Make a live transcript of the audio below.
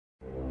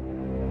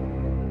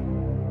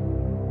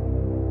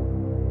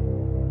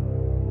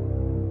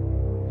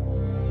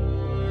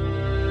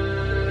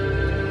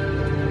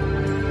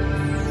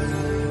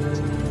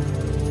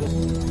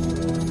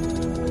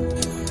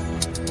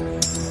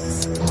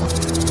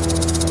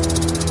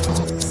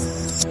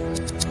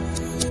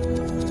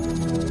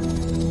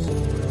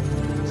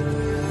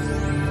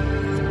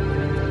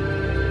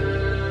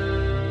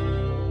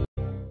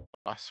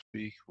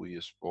week we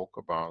spoke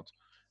about,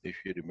 if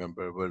you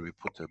remember, where we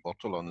put a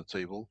bottle on the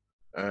table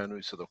and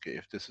we said, okay,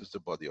 if this is the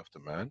body of the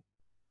man,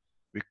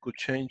 we could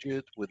change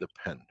it with a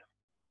pen.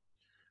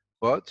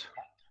 But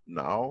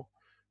now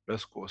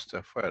let's go a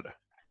step further.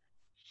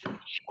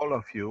 All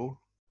of you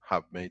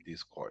have made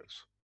these coils.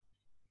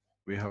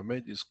 We have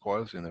made these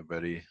coils in a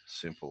very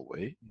simple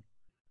way,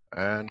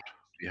 and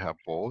we have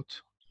both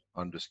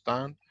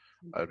understand,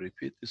 I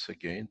repeat this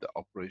again, the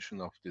operation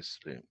of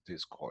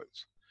these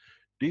coils.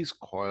 These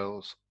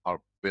coils are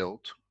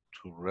built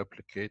to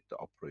replicate the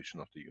operation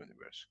of the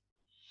universe.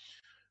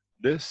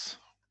 This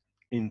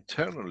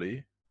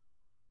internally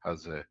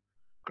has a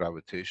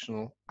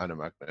gravitational and a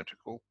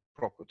magnetical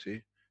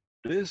property.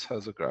 This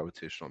has a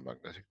gravitational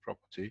magnetic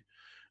property.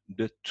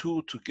 The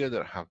two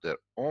together have their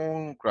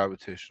own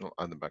gravitational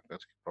and the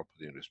magnetic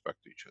property in respect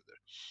to each other.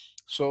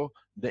 So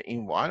the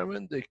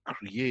environment they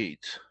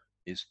create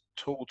is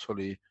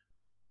totally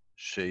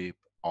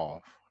shaped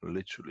of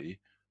literally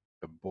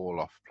a ball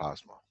of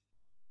plasma.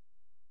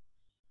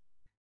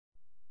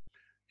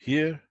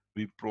 Here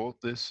we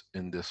brought this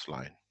in this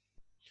line.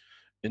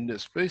 In the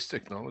space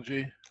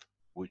technology,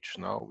 which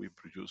now we're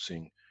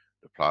producing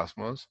the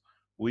plasmas,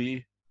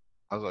 we,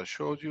 as I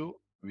showed you,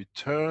 we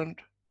turned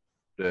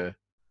the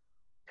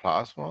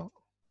plasma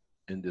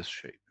in this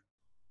shape,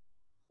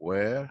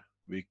 where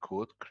we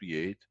could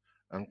create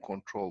and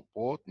control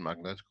both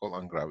magnetical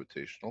and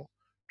gravitational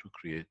to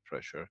create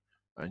pressure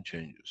and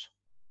changes.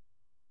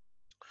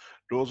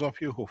 Those of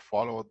you who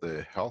follow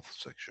the health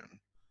section,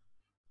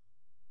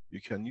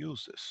 you can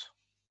use this.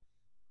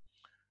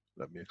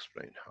 Let me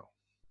explain how.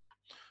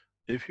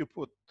 If you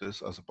put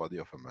this as a body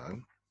of a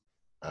man,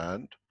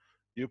 and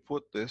you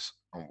put this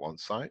on one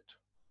side,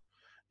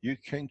 you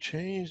can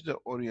change the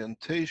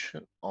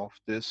orientation of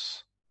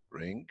this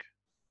ring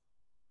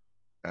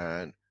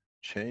and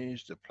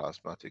change the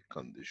plasmatic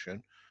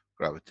condition,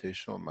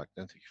 gravitational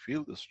magnetic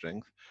field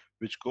strength,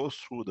 which goes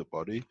through the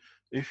body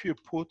if you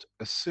put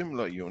a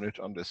similar unit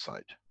on the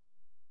side.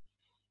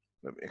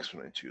 Let me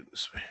explain to you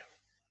this way.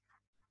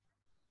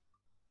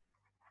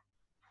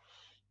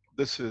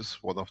 This is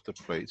one of the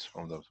plates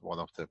from one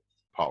of the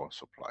power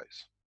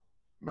supplies,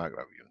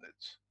 Magrav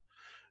units.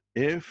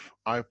 If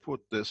I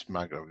put this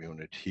Magrav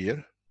unit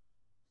here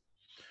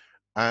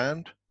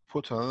and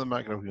put another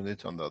Magrav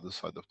unit on the other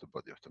side of the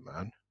body of the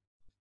man,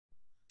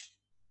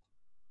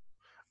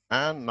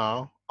 and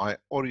now I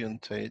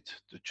orientate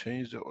to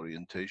change the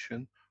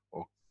orientation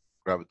or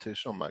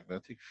gravitational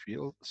magnetic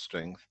field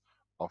strength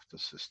of the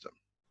system.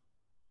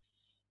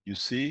 You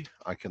see,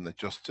 I can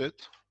adjust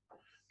it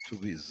to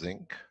be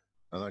zinc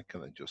and I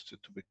can adjust it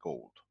to be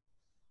gold.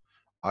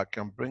 I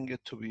can bring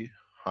it to be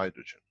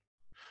hydrogen.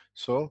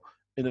 So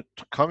in a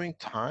coming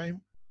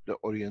time, the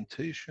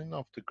orientation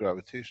of the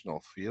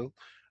gravitational field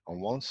on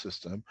one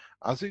system,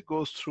 as it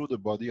goes through the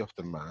body of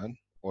the man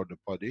or the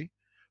body,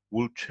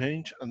 will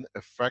change and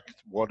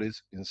affect what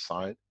is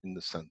inside in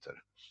the center.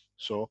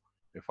 So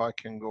if I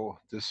can go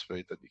this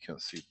way that you can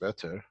see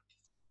better,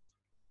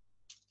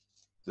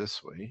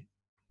 this way.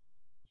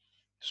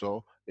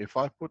 So if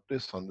I put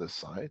this on this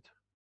side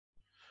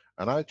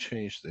and I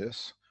change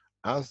this,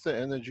 as the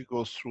energy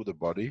goes through the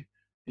body,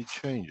 it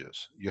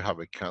changes. You have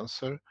a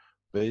cancer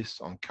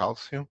based on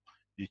calcium,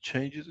 you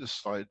change it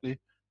slightly,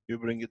 you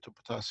bring it to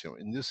potassium.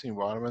 In this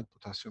environment,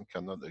 potassium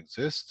cannot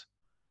exist,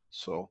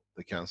 so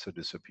the cancer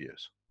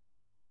disappears.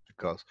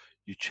 Because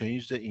you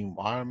change the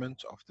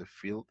environment of the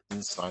field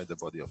inside the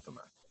body of the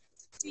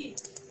man.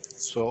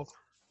 So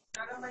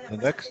the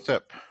next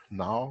step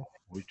now,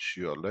 which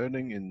you are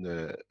learning in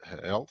the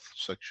health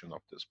section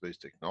of the space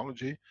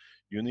technology,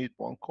 you need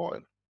one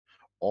coil.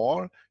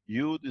 Or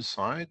you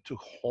decide to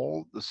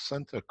hold the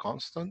center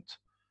constant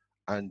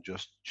and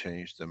just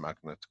change the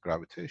magnet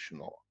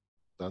gravitational,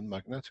 then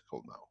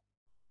magnetical now.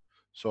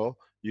 So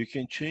you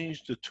can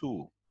change the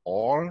two,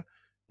 or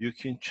you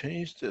can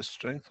change the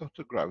strength of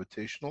the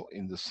gravitational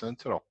in the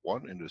center of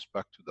one in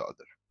respect to the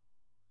other.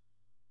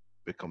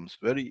 Becomes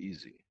very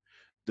easy.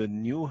 The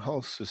new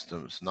health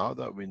systems, now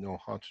that we know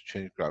how to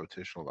change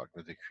gravitational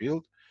magnetic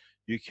field,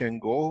 you can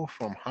go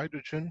from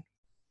hydrogen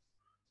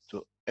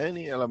to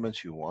any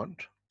element you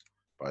want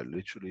by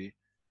literally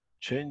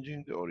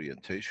changing the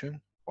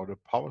orientation or the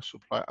power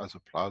supply as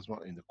a plasma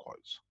in the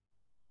coils.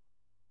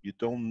 You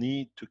don't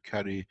need to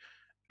carry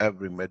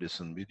every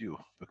medicine with you,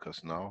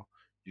 because now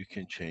you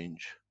can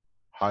change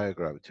higher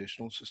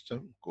gravitational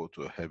system, go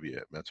to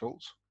heavier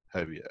metals,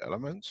 heavier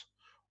elements,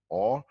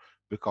 or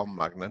become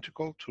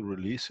magnetical to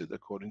release it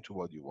according to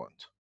what you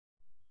want.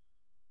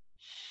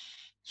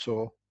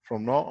 So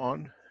from now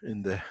on,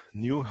 in the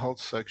new health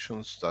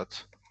sections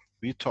that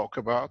we talk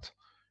about,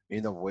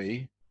 in a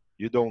way,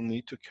 you don't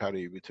need to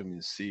carry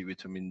vitamin C,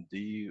 vitamin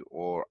D,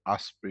 or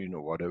aspirin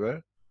or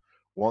whatever.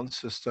 One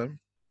system,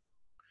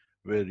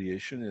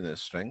 variation in a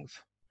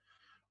strength,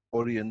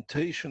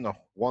 orientation of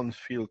one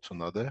field to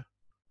another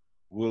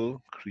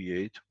will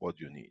create what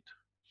you need.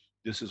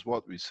 This is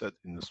what we said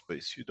in the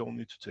space. You don't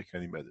need to take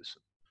any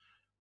medicine.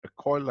 A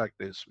coil like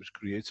this, which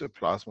creates a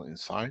plasma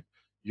inside,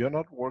 you're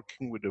not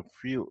working with a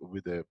field,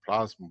 with a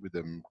plasma, with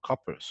the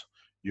coppers.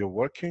 You're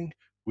working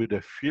with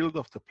a field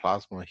of the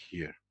plasma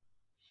here.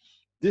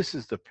 This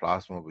is the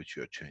plasma which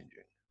you're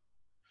changing.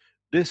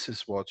 This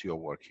is what you're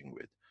working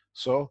with.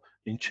 So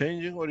in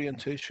changing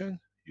orientation,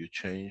 you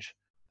change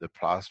the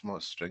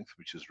plasma strength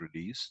which is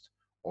released,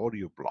 or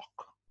you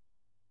block.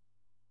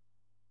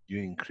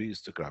 You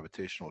increase the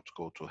gravitational to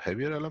go to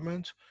heavier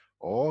element,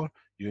 or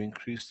you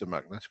increase the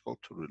magnetical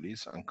to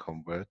release and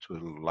convert to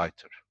a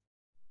lighter.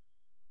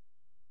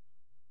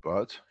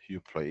 But you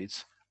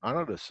place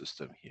another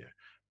system here,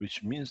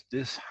 which means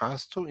this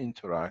has to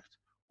interact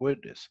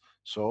with this.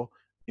 So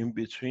in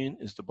between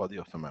is the body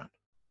of the man.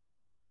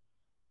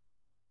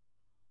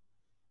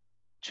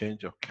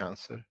 Change of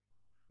cancer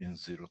in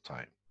zero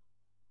time,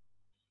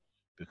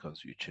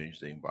 because you change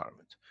the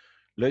environment.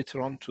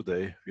 Later on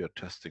today, we are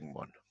testing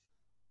one,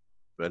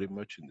 very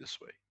much in this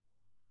way.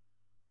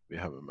 We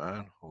have a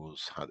man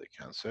who's had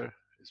a cancer,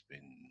 he's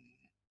been,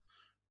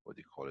 what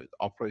do you call it,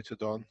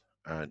 operated on,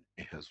 and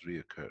it has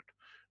reoccurred.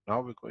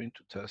 Now we're going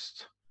to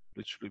test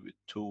literally with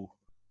two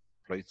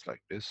plates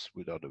like this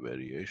without a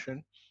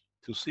variation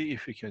to see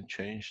if we can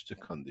change the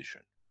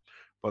condition.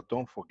 But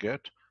don't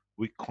forget,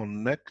 we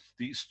connect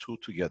these two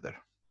together.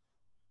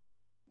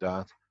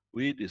 That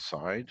we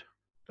decide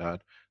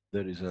that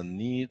there is a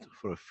need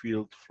for a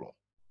field flow.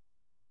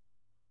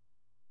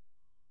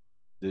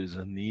 There is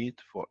a need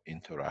for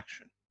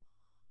interaction,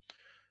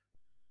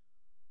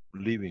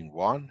 leaving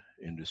one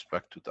in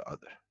respect to the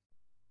other.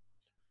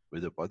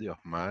 With the body of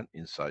man,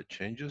 inside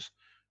changes.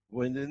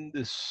 Within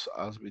this,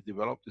 as we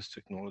develop this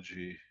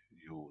technology,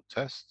 you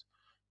test,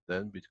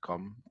 then we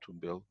come to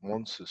build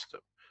one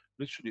system.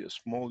 Literally a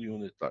small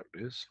unit like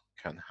this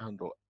can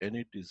handle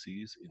any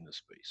disease in the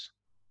space.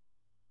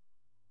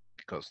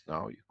 Because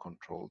now you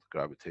control the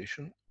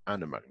gravitation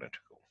and the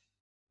magnetical.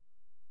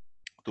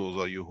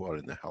 Those of you who are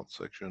in the health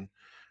section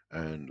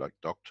and like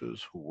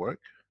doctors who work,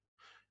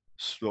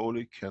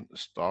 slowly can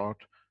start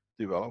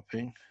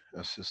developing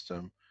a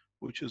system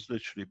which is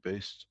literally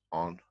based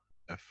on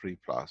a free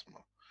plasma.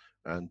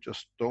 And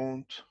just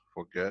don't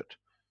forget,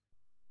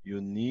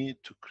 you need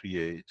to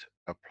create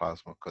a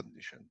plasma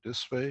condition.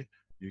 This way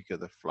you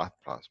get a flat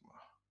plasma.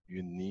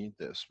 You need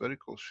the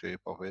spherical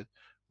shape of it,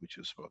 which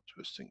is about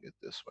twisting it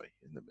this way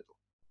in the middle,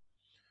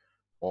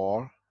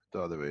 or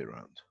the other way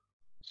around.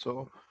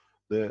 So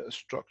the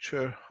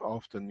structure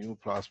of the new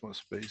plasma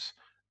space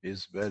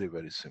is very,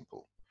 very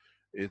simple.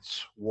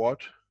 It's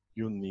what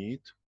you need,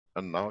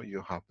 and now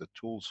you have the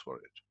tools for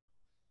it.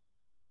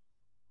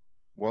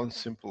 One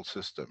simple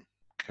system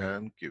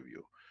can give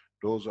you.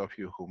 Those of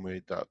you who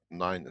made that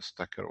 9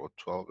 stacker or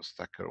 12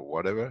 stacker or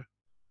whatever,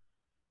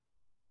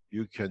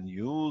 you can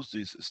use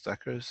these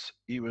stackers,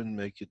 even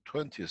make it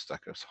 20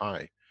 stackers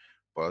high,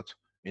 but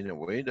in a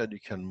way that you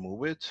can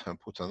move it and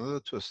put another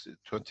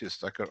 20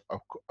 stacker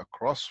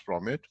across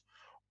from it,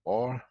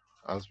 or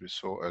as we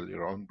saw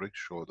earlier on, Brick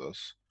showed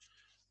us,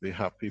 we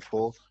have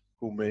people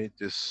who made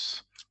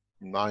this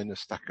 9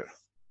 stacker.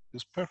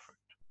 It's perfect.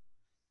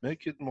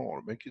 Make it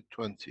more, make it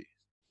 20.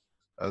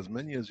 As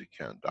many as you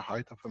can, the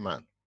height of a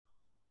man.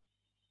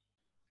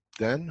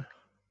 Then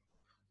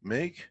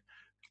make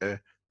a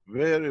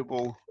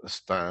variable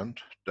stand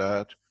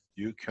that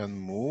you can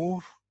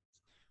move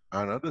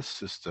another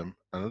system,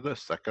 another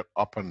stacker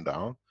up and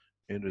down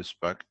in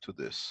respect to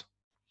this.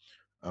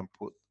 And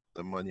put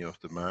the money of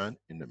the man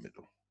in the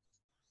middle.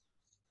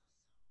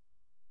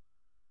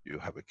 You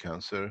have a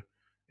cancer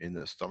in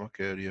the stomach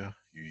area,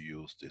 you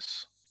use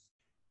this.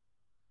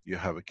 You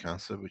have a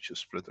cancer which is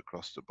spread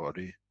across the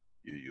body,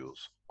 you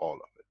use all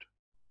of it.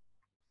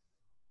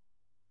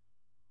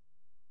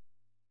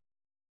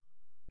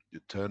 You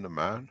turn a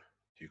man,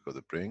 you got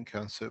a brain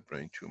cancer,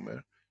 brain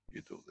tumor,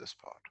 you do this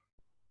part.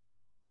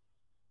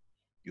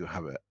 You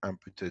have an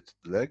amputated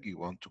leg, you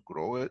want to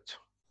grow it,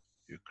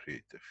 you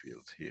create the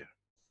field here.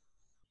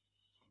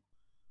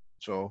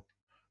 So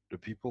the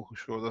people who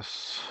showed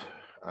us,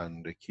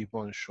 and they keep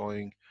on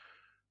showing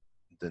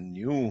the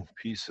new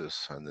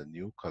pieces and the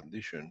new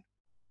condition,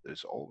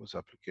 there's always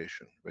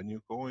application. When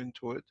you go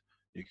into it,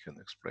 you can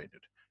explain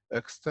it.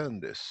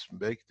 Extend this,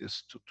 make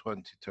this to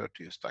 20,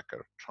 30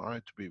 stacker. Try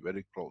to be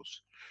very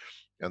close.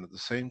 And at the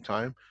same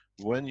time,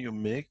 when you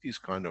make these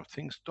kind of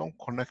things, don't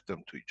connect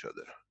them to each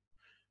other.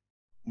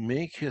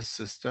 Make a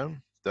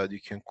system that you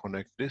can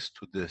connect this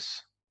to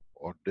this,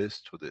 or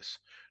this to this.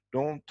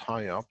 Don't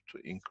tie up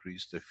to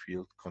increase the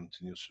field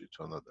continuously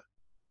to another.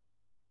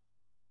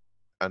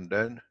 And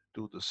then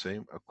do the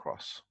same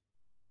across.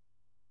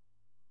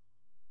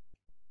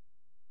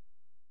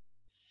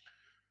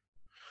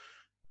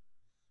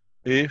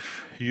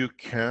 If you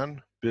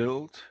can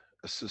build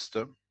a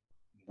system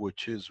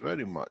which is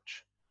very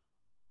much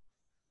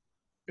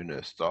in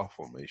a star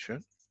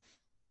formation,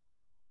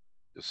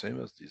 the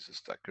same as these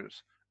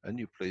stackers, and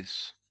you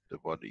place the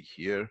body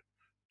here,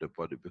 the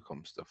body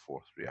becomes the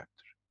fourth reactor.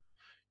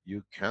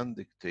 You can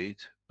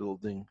dictate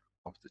building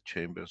of the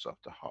chambers of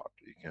the heart.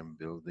 You can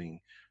building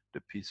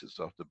the pieces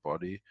of the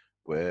body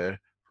where,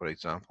 for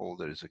example,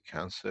 there is a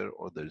cancer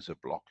or there is a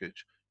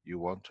blockage, you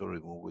want to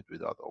remove it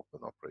without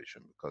open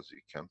operation, because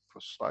you can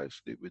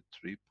precisely with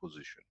 3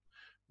 position.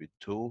 With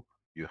 2,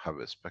 You have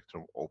a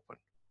spectrum open.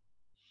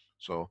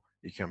 So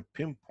you can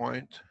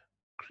pinpoint,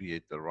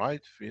 create the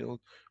right field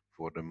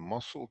for the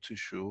muscle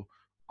tissue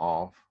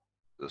of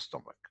the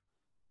stomach.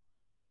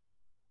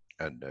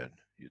 And then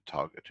you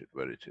target it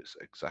where it is,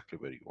 exactly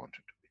where you want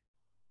it to be.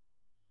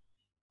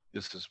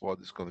 This is what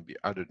is going to be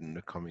added in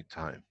the coming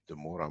time. The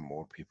more and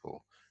more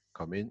people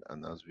come in,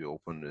 and as we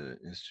open the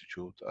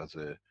institute as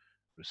a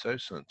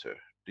research center,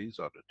 these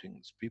are the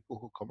things. People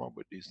who come up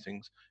with these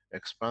things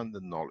expand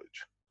the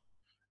knowledge,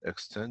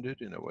 extend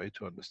it in a way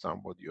to understand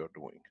what you're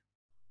doing.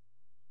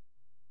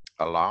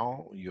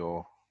 Allow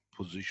your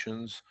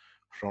positions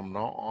from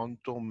now on,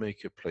 don't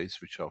make a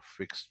place which are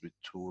fixed with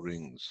two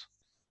rings.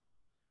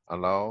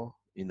 Allow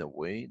in a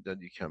way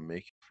that you can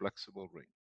make a flexible ring.